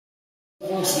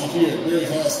Varsity here at Berry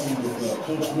High School with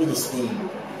Coach Witherspoon.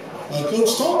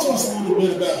 Coach, talk to us a little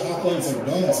bit about how things have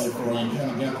gone so far. You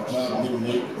kind of got the job a little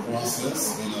late in the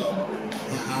process, and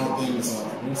how things are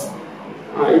progressing.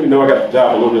 Even though I got the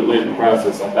job a little bit late in the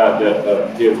process, I thought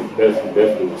that kids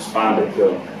definitely responded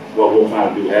to what we're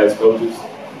trying to do as coaches.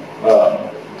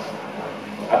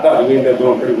 I thought we ended up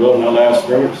doing pretty well in our last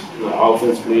scrimmage,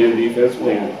 offensively and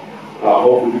defensively, and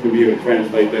hopefully we can be able to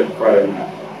translate that to Friday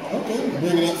night. Okay,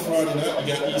 bringing up Friday night,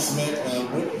 you got East Mac. How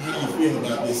do you feel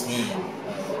about this game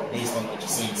based on what you're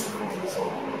seeing so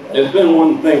far? It's been one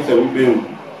of the things that we've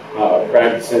been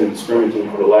practicing and scrimmaging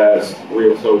for the last 3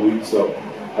 or so weeks, so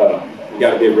we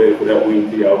got to get ready for that wing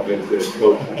T offense that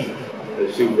Coach the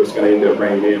Shooter's going to end up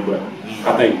bringing in, but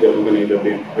I think that we're going to end up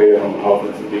being prepared on the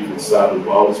offense and defense side of the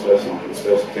ball, especially in the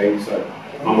special teams. So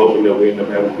I'm hoping that we end up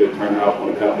having a good turnout when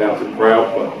it comes down to the crowd,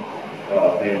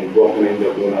 and what we're going to end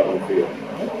up doing out on the field.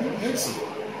 Okay,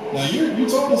 excellent. Now, you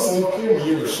told us on camera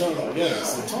you were a Charlotte guy,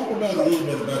 so talk about a little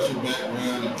bit about your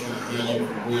background and kind of how you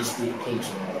progressed through the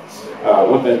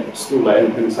coaching. Went to school at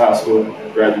Independence High School,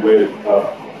 graduated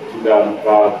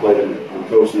 2005, played in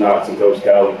Coach Knox and Coach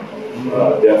Calley.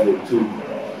 Definitely two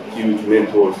huge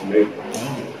mentors to me.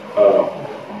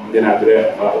 Then after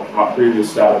that, my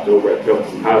previous stop was over at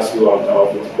Jefferson High School. I was the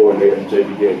offensive coordinator and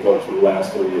JV head coach for the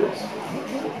last 3 years.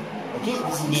 Okay, you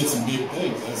did some big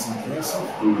things. That's impressive.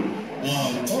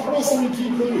 Mm-hmm. Talk about some of the key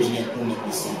players you got coming up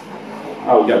this season.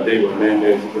 We got David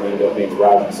Hernandez, who's going to end up being a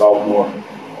rising sophomore.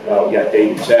 We got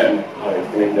David Chapman, who's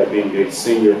going to end up being a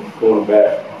senior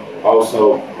cornerback.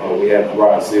 Also, we have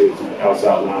Rod Seals,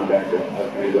 outside linebacker, who's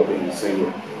going to end up being a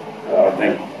senior. I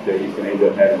think that he's going to end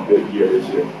up having a good year this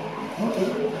year.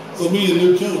 Okay. So being a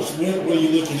new coach, what are you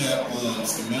looking at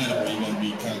schematic? Are you going to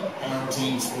be kind of a power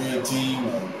team, spread team,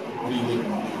 or what are you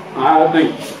looking at? I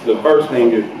think the first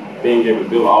thing is being able to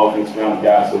build an offense around the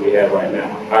guys that we have right now.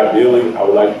 Ideally, I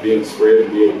would like to be in the spread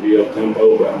and be able to be up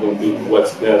tempo, but I'm going to do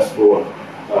what's best for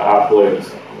our players.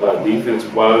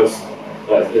 Defensive-wise,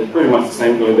 it's pretty much the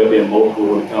same. We're going to end up being multiple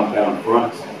when it comes down the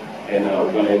front, and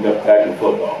we're going to end up attacking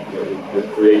football. Just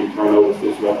creating turnovers,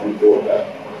 disrupting the quarterback.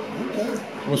 Okay.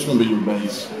 What's going to be your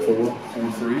base?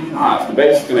 4-4-3? The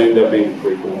base is going to end up being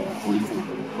 3-4.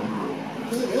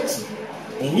 3-4. Okay, excellent.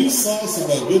 Well, we saw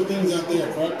some good things out there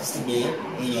at practice today,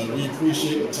 and we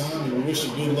appreciate the time, and we wish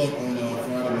you good luck on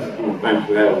Friday night. Thanks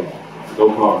for having me. Go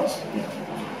Cardinals.